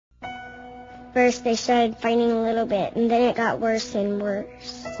First, they started fighting a little bit, and then it got worse and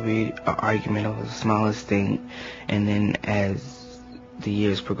worse. An argument over the smallest thing, and then as the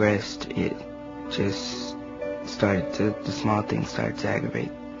years progressed, it just the small things started to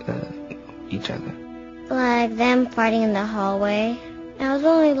aggravate each other. Like them fighting in the hallway. I was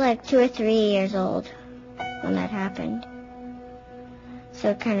only like 2 or 3 years old when that happened, so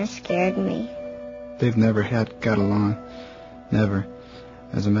it kind of scared me. They've never got along, never.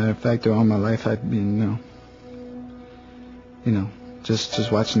 As a matter of fact, all my life I've been,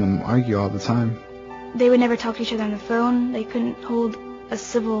 just watching them argue all the time. They would never talk to each other on the phone. They couldn't hold a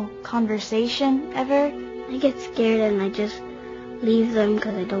civil conversation ever. I get scared and I just leave them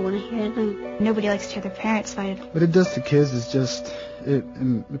because I don't want to hear them. Nobody likes to hear their parents fight. What it does to kids is just,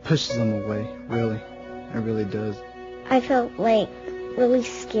 it pushes them away, really. It really does. I felt like really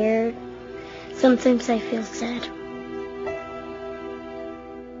scared. Sometimes I feel sad.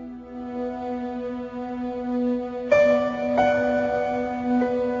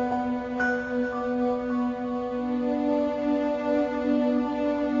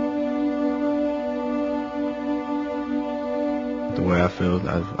 The way I feel,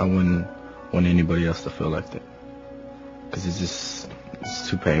 I wouldn't want anybody else to feel like that. Because it's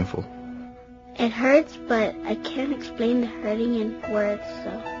too painful. It hurts, but I can't explain the hurting in words,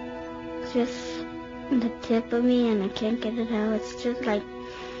 so it's just the tip of me and I can't get it out. It's just like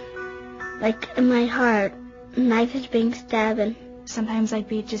in my heart, a knife is being stabbed. And sometimes I'd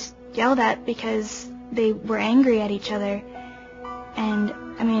be just yelled at because they were angry at each other. And,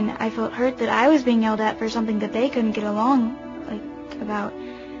 I felt hurt that I was being yelled at for something that they couldn't get along about.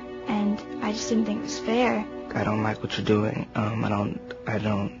 And I just didn't think it was fair. I don't like what you're doing. I don't,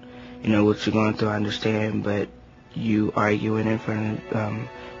 what you're going through, I understand, but you arguing in front of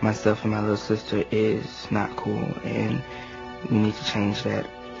myself and my little sister is not cool, and we need to change that.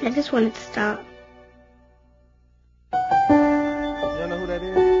 I just want it to stop. You don't know who that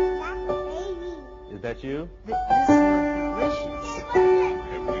is? That's a baby. Is that you? This is delicious. We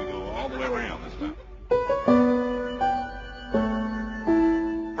go all the way around this time.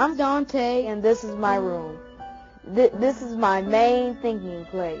 I'm Dante, and this is my room. This is my main thinking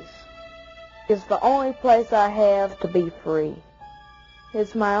place. It's the only place I have to be free.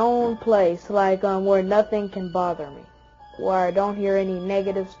 It's my own place, where nothing can bother me, where I don't hear any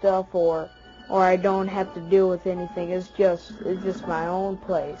negative stuff, or I don't have to deal with anything. It's just my own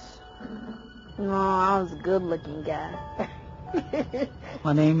place. No, I was a good-looking guy.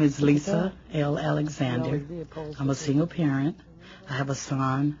 My name is Lisa L. Alexander. I'm a single parent. I have a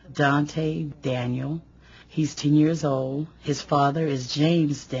son, Dante Daniel. He's 10 years old. His father is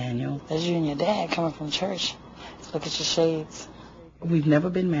James Daniel. That's you and your dad coming from church. Let's look at your shades. We've never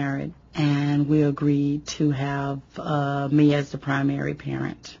been married, and we agreed to have me as the primary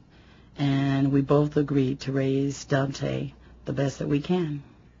parent. And we both agreed to raise Dante the best that we can.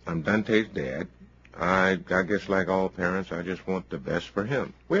 I'm Dante's dad. I guess like all parents, I just want the best for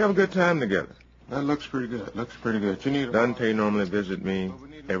him. We have a good time together. That looks pretty good. Dante normally visits me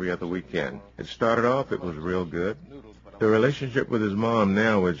every other weekend. It started off, it was real good. The relationship with his mom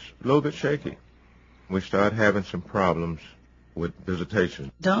now is a little bit shaky. We started having some problems with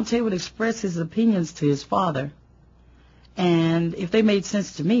visitation. Dante would express his opinions to his father, and if they made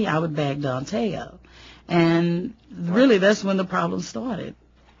sense to me, I would back Dante up. And really, that's when the problem started.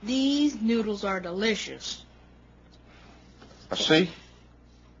 These noodles are delicious. A C?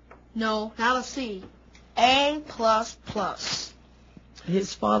 No, not a C. A++.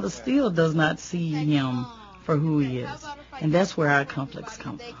 His father still does not see him for who he is, and that's where our conflicts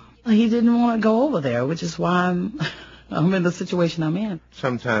come from. He didn't want to go over there, which is why I'm in the situation I'm in.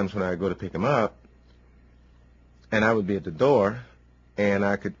 Sometimes when I go to pick him up, and I would be at the door, and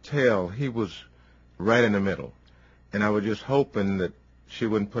I could tell he was right in the middle, and I was just hoping that she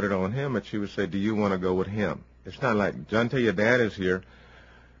wouldn't put it on him, but she would say, do you want to go with him? It's not like, Dante, your dad is here,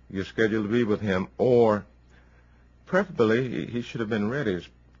 you're scheduled to be with him, or preferably he should have been ready.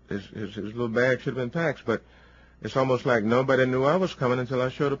 His little bag should have been packed, but it's almost like nobody knew I was coming until I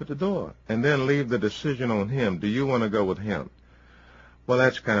showed up at the door. And then leave the decision on him. Do you want to go with him? Well,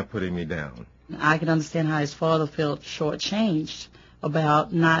 that's kind of putting me down. I can understand how his father felt shortchanged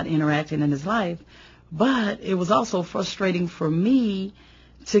about not interacting in his life, but it was also frustrating for me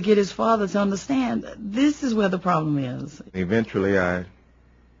to get his father to understand this is where the problem is. Eventually, I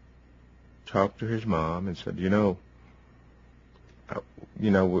talked to his mom and said,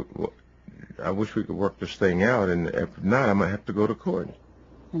 I wish we could work this thing out, and if not, I might have to go to court.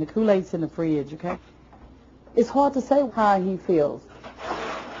 And the Kool-Aid's in the fridge, okay? It's hard to say how he feels,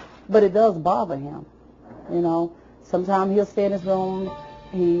 but it does bother him. Sometimes he'll stay in his room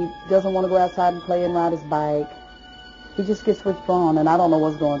He doesn't want to go outside and play and ride his bike. He just gets withdrawn, and I don't know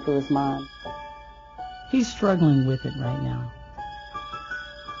what's going through his mind. He's struggling with it right now.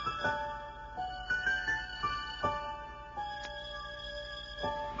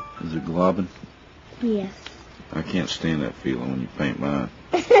 Is it globbing? Yes. I can't stand that feeling when you paint mine.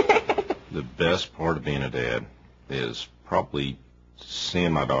 The best part of being a dad is probably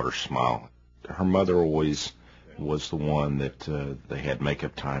seeing my daughter smile. Her mother always was the one that they had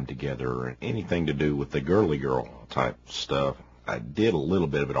makeup time together, or anything to do with the girly girl type stuff. I did a little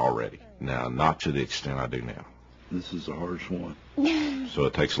bit of it already. Now, not to the extent I do now. This is a harsh one. So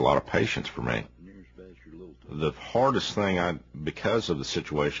it takes a lot of patience for me. The hardest thing, because of the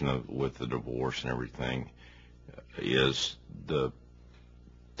situation with the divorce and everything, is to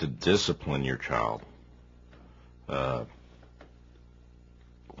discipline your child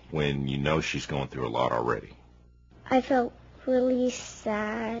when you know she's going through a lot already. I felt really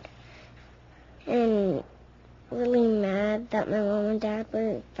sad and really mad that my mom and dad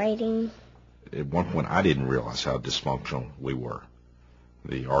were fighting. At one point, I didn't realize how dysfunctional we were.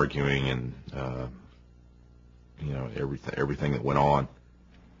 The arguing and, everything that went on.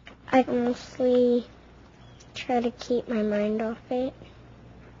 I mostly try to keep my mind off it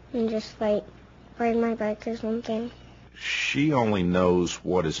and just, ride my bike or something. She only knows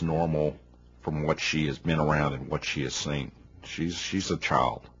what is normal from what she has been around and what she has seen. She's a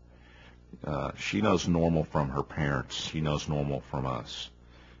child. She knows normal from her parents. She knows normal from us.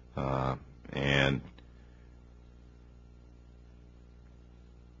 And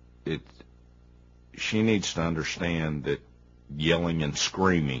she needs to understand that yelling and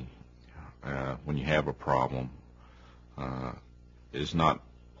screaming when you have a problem is not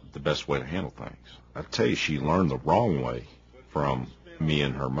the best way to handle things. I tell you, she learned the wrong way from me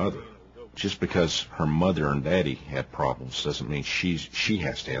and her mother. Just because her mother and daddy had problems doesn't mean she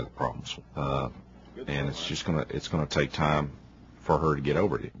has to have the problems. And it's gonna take time for her to get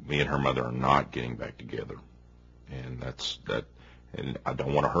over it. Me and her mother are not getting back together, and and I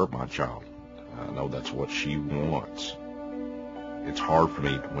don't want to hurt my child. I know that's what she wants. It's hard for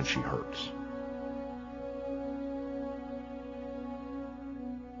me when she hurts.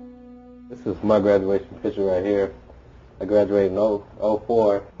 This is my graduation picture right here. I graduated in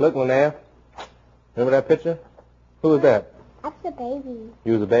 04. Look, Linnea. Remember that picture? Who was that? That's a baby.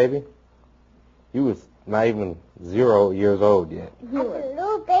 You was a baby? You was not even 0 years old yet. That's a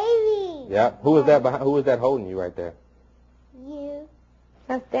little baby. Yeah. Who was that holding you right there? You.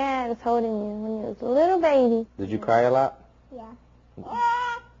 That's Dad was holding you when you was a little baby. Did you cry a lot? Yeah.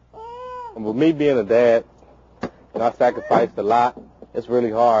 With me being a dad, I sacrificed a lot. It's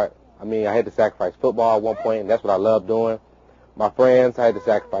really hard. I mean, I had to sacrifice football at one point, and that's what I love doing. My friends, I had to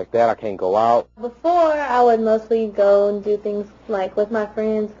sacrifice that. I can't go out. Before, I would mostly go and do things like with my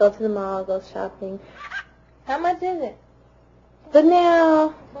friends, go to the mall, go shopping. How much is it? But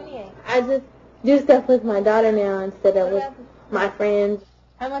now, 28. I just do stuff with my daughter now instead of with my friends.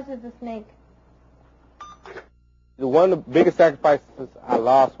 How much is the snake? One of the biggest sacrifices I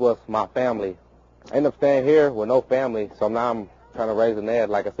lost was my family. I ended up staying here with no family, so now I'm trying to raise a Ned,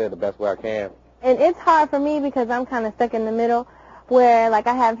 like I said, the best way I can. And it's hard for me because I'm kind of stuck in the middle where,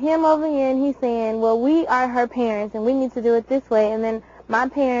 I have him over here and he's saying, well, we are her parents and we need to do it this way. And then my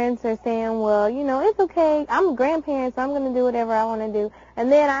parents are saying, well, it's okay. I'm a grandparent, so I'm going to do whatever I want to do.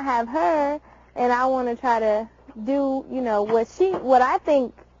 And then I have her and I want to try to do, what I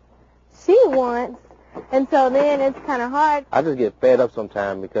think she wants. And so then it's kind of hard. I just get fed up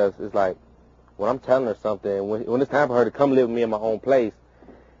sometimes because it's like when I'm telling her something, when it's time for her to come live with me in my own place,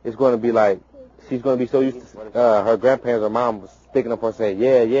 it's going to be like she's going to be so used to her grandparents or mom sticking up for her saying,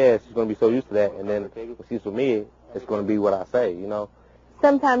 yeah, she's going to be so used to that. And then when she's with me, it's going to be what I say,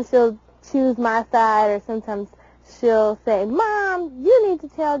 Sometimes she'll choose my side or sometimes she'll say, Mom, you need to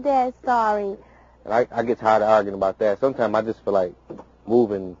tell Dad sorry. And I get tired of arguing about that. Sometimes I just feel like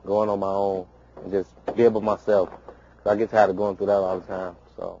moving, going on my own, and just be able myself. I get tired of going through that all the time.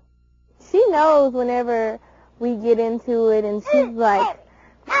 So she knows whenever we get into it, and she's like,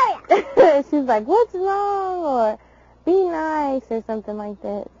 what's wrong? Or be nice or something like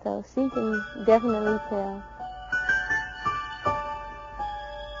that. So she can definitely tell.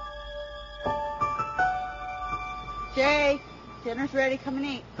 Jay, dinner's ready. Come and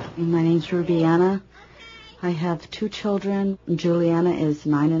eat. My name's Rubiana. I have 2 children. Juliana is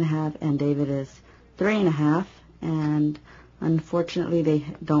 9.5 and David is 3.5. And unfortunately, they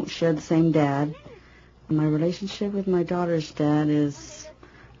don't share the same dad. My relationship with my daughter's dad is,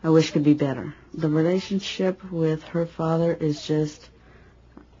 I wish could be better. The relationship with her father is just,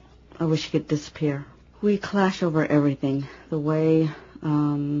 I wish it could disappear. We clash over everything. The way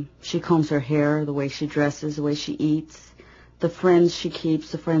She combs her hair, the way she dresses, the way she eats, the friends she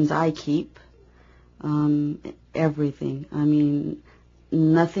keeps, the friends I keep, everything. I mean,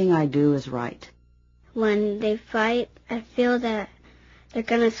 nothing I do is right. When they fight, I feel that they're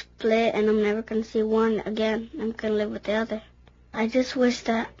going to split and I'm never going to see one again. I'm going to live with the other. I just wish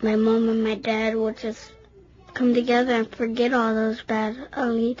that my mom and my dad would just come together and forget all those bad,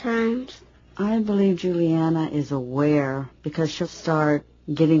 ugly times. I believe Juliana is aware because she'll start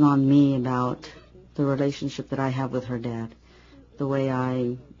getting on me about the relationship that I have with her dad, the way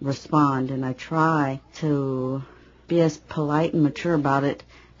I respond, and I try to be as polite and mature about it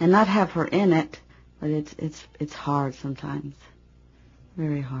and not have her in it, but it's hard sometimes,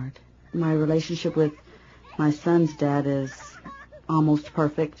 very hard. My relationship with my son's dad is almost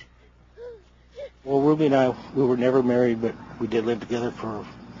perfect. Well, Ruby and I, we were never married, but we did live together for,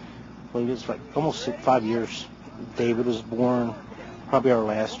 well, it was like almost 5 years. David was born probably our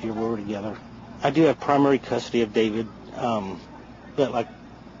last year we were together. I do have primary custody of David, but like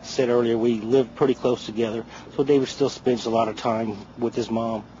I said earlier, we live pretty close together, so David still spends a lot of time with his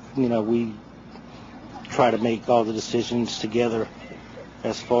mom. You know, we try to make all the decisions together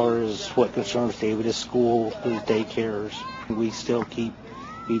as far as what concerns David, his school, his daycares. We still keep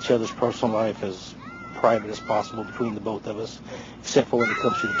each other's personal life as private as possible between the both of us, except for when it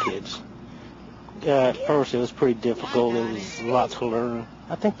comes to the kids. At first, it was pretty difficult. It was a lot to learn.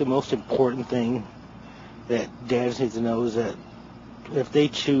 I think the most important thing that dads need to know is that if they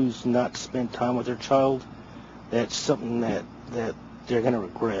choose not to spend time with their child, that's something that they're going to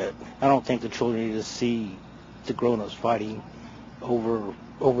regret. I don't think the children need to see the grown-ups fighting over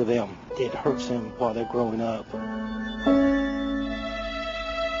them. It hurts them while they're growing up.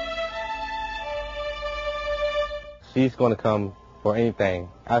 She's going to come for anything.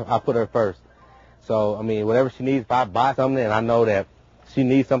 I put her first. So, I mean, whatever she needs, if I buy something and I know that she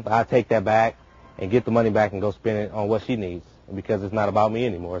needs something, I take that back and get the money back and go spend it on what she needs. Because it's not about me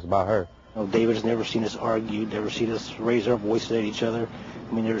anymore. It's about her. You know, David has never seen us argue, never seen us raise our voices at each other.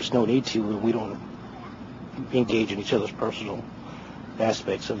 I mean, there's no need to. We don't engage in each other's personal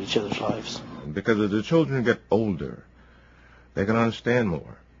aspects of each other's lives. Because as the children get older, they can understand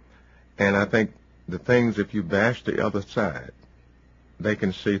more. And I think the things, if you bash the other side, they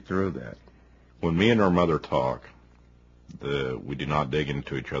can see through that. When me and our mother talk, we do not dig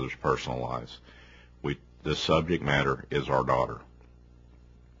into each other's personal lives. The subject matter is our daughter.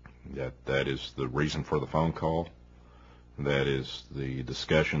 That is the reason for the phone call. That is the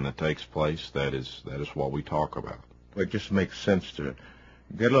discussion that takes place. That is what we talk about. It just makes sense to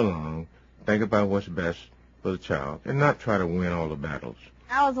get along, think about what's best for the child, and not try to win all the battles.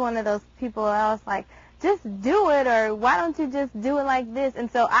 I was one of those people, I was like, just do it, or why don't you just do it like this?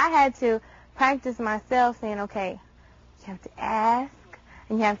 And so I had to practice myself saying, okay, you have to ask,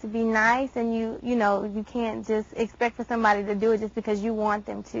 and you have to be nice, and you can't just expect for somebody to do it just because you want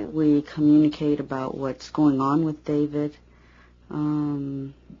them to. We communicate about what's going on with David.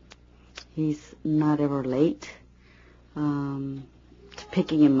 He's not ever late.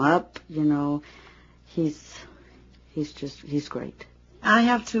 Picking him up, he's great. I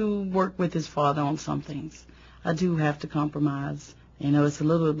have to work with his father on some things. I do have to compromise. It's a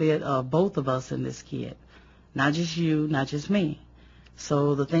little bit of both of us in this kid. Not just you, not just me.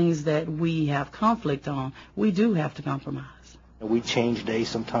 So the things that we have conflict on, we do have to compromise. We change days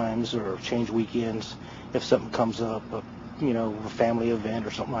sometimes or change weekends if something comes up, a family event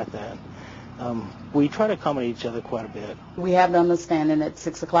or something like that. We try to accommodate each other quite a bit. We have the understanding that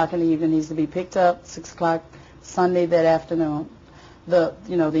 6 o'clock in the evening needs to be picked up, 6 o'clock Sunday that afternoon. The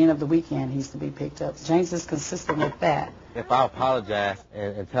end of the weekend needs to be picked up. James is consistent with that. If I apologize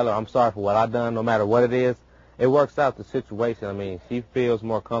and tell her I'm sorry for what I've done, no matter what it is, it works out the situation. I mean, she feels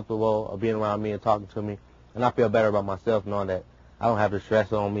more comfortable being around me and talking to me, and I feel better about myself knowing that I don't have the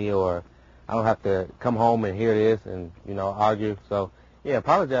stress on me or I don't have to come home and hear this and, argue. So, yeah,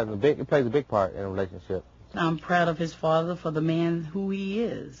 apologizing, it plays a big part in a relationship. I'm proud of his father for the man who he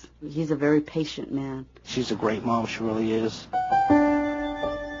is. He's a very patient man. She's a great mom, she really is.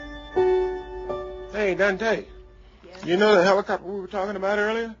 Hey, Dante. Yes. You know the helicopter we were talking about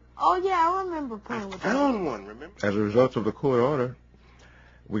earlier? Oh, yeah, I remember playing with that. I found one, remember? As a result of the court order,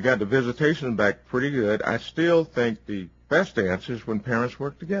 we got the visitation back pretty good. I still think the best answer is when parents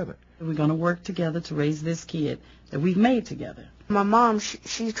work together. We're going to work together to raise this kid that we've made together. My mom,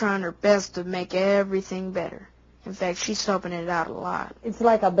 she's trying her best to make everything better. In fact, she's helping it out a lot. It's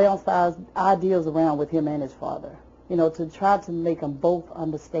like I bounce ideas around with him and his father, to try to make them both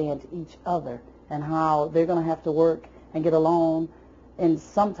understand each other and how they're going to have to work and get along in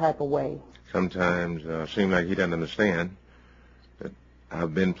some type of way. Sometimes it seems like he doesn't understand that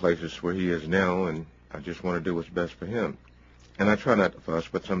I've been places where he is now, and I just want to do what's best for him. And I try not to fuss,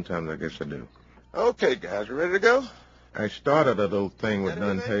 but sometimes I guess I do. Okay, guys, you ready to go? I started a little thing with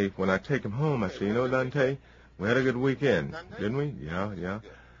Dante. When I take him home, I say, you know, Dante, we had a good weekend, didn't we? Yeah.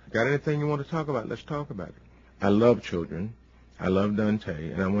 Got anything you want to talk about? Let's talk about it. I love children. I love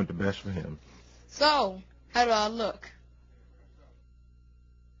Dante, and I want the best for him. So, how do I look?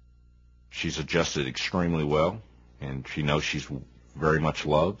 She's adjusted extremely well, and she knows she's very much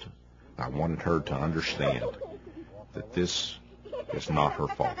loved. I wanted her to understand that this is not her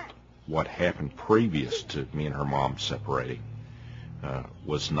fault. What happened previous to me and her mom separating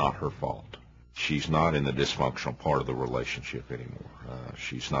was not her fault. She's not in the dysfunctional part of the relationship anymore.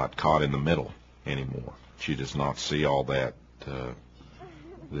 She's not caught in the middle anymore. She does not see all that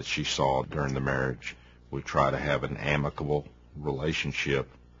that she saw during the marriage. We try to have an amicable relationship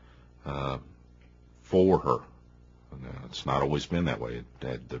for her. Now, it's not always been that way.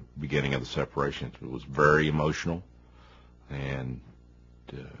 At the beginning of the separation, it was very emotional, and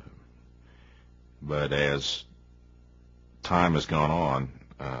but as time has gone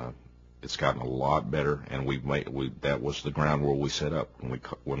on, it's gotten a lot better, and that was the ground rule we set up.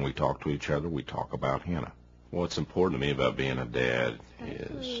 When we talk to each other, we talk about Hannah. What's important to me about being a dad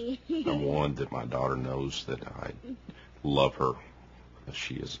is, number one, that my daughter knows that I love her.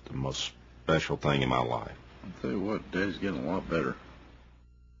 She is the most special thing in my life. I'll tell you what, Daddy's getting a lot better.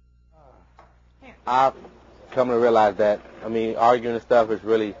 I've come to realize that, arguing and stuff is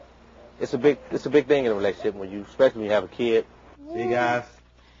really, it's a big thing in a relationship especially when you have a kid. See, guys,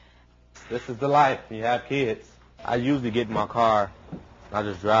 this is the life when you have kids. I usually get in my car and I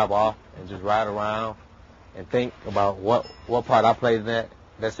just drive off and just ride around and think about what part I played in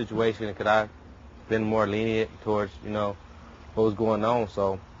that situation, and could I been more lenient towards, what was going on.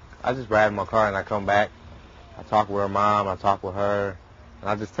 So I just ride in my car and I come back. I talk with her mom, I talk with her, and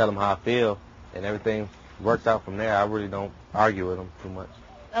I just tell them how I feel, and everything works out from there. I really don't argue with them too much.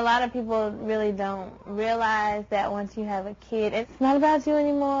 A lot of people really don't realize that once you have a kid, it's not about you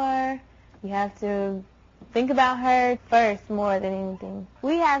anymore. You have to think about her first more than anything.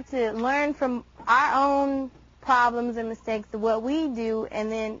 We have to learn from our own problems and mistakes of what we do,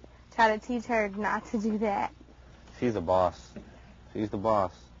 and then try to teach her not to do that. She's a boss. She's the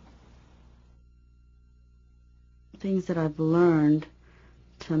boss. Things that I've learned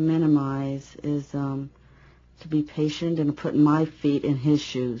to minimize is to be patient and to put my feet in his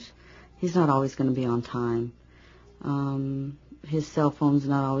shoes. He's not always going to be on time. His cell phone's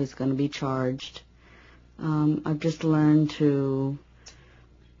not always going to be charged. I've just learned to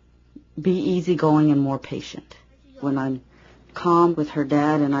be easygoing and more patient. When I'm calm with her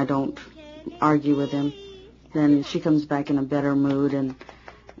dad and I don't argue with him, then she comes back in a better mood and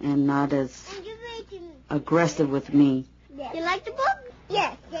not as aggressive with me. You like the book?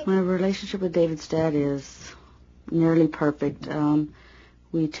 Yes. My relationship with David's dad is nearly perfect.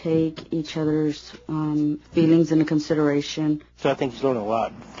 We take each other's feelings into consideration. So I think he's learned a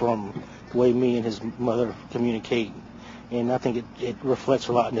lot from the way me and his mother communicate. And I think it reflects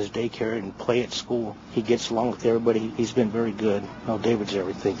a lot in his daycare and play at school. He gets along with everybody. He's been very good. David's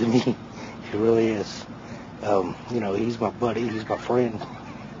everything to me. He really is. He's my buddy. He's my friend.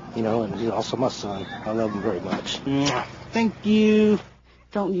 And he's also my son. I love him very much. Thank you.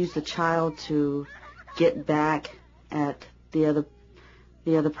 Don't use the child to get back at the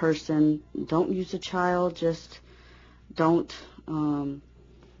other person. Don't use the child. Just don't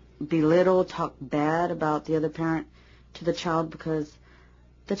belittle, talk bad about the other parent to the child, because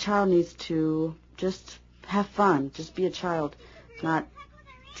the child needs to just have fun. Just be a child, not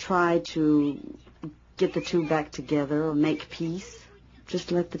try to get the two back together or make peace.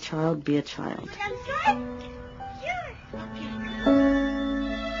 Just let the child be a child.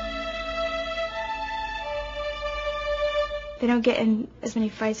 They don't get in as many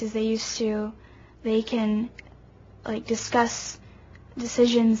fights as they used to. They can discuss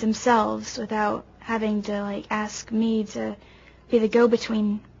decisions themselves without having to ask me to be the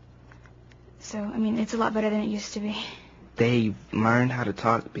go-between. So it's a lot better than it used to be. They learned how to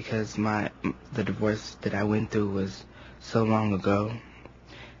talk because the divorce that I went through was so long ago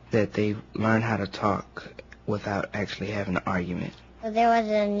that they learned how to talk without actually having an argument. There was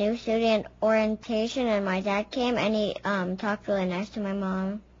a new student orientation, and my dad came, and he talked really nice to my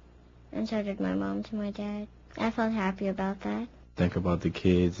mom, and so did my mom to my dad. I felt happy about that. Think about the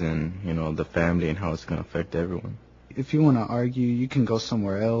kids and, the family and how it's going to affect everyone. If you want to argue, you can go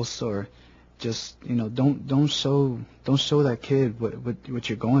somewhere else, or just, don't show that kid what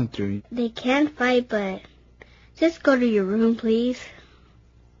you're going through. They can fight, but just go to your room, please,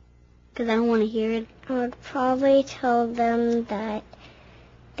 because I don't want to hear it. I would probably tell them that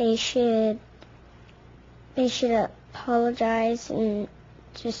they should apologize and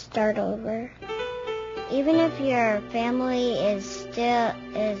just start over. Even if your family is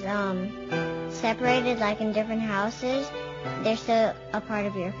separated, like in different houses, they're still a part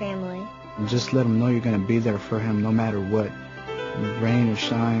of your family. Just let him know you're going to be there for him no matter what. Rain or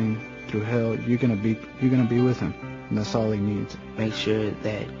shine, through hell, you're going to be with him. And that's all he needs. Make sure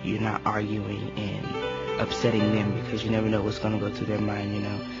that you're not arguing and upsetting them, because you never know what's going to go through their mind, you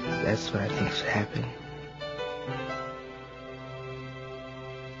know. That's what I think should happen.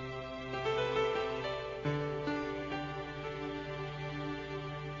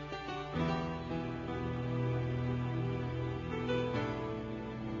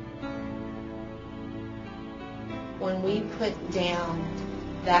 When we put down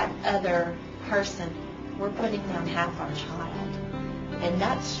that other person, we're putting down half our child. And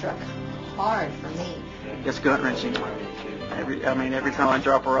that struck hard for me. It's gut-wrenching. Every time I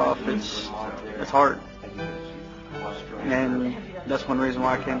drop her off, it's hard. And that's one reason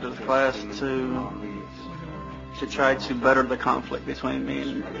why I came to this class, to try to better the conflict between me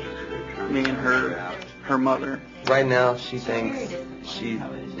and her mother. Right now, she thinks she's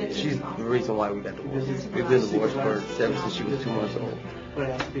the reason why we got divorced. We've been divorced ever since she was 2 months old.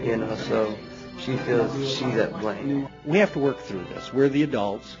 You know, so she feels she's at blame. We have to work through this. We're the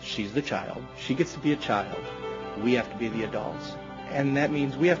adults. She's the child. She gets to be a child. We have to be the adults. And that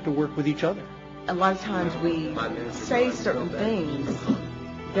means we have to work with each other. A lot of times we say certain things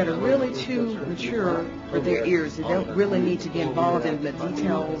that are really too mature for their ears. They don't really need to be involved in the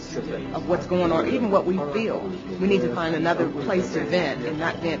details of what's going on, even what we feel. We need to find another place to vent and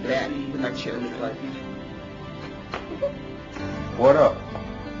not vent that with our children. What up?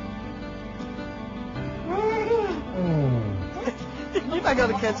 You're not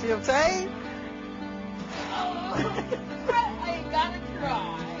going to catch him, Tay. I ain't gonna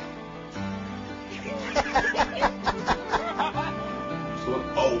cry.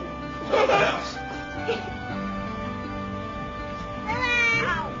 Oh,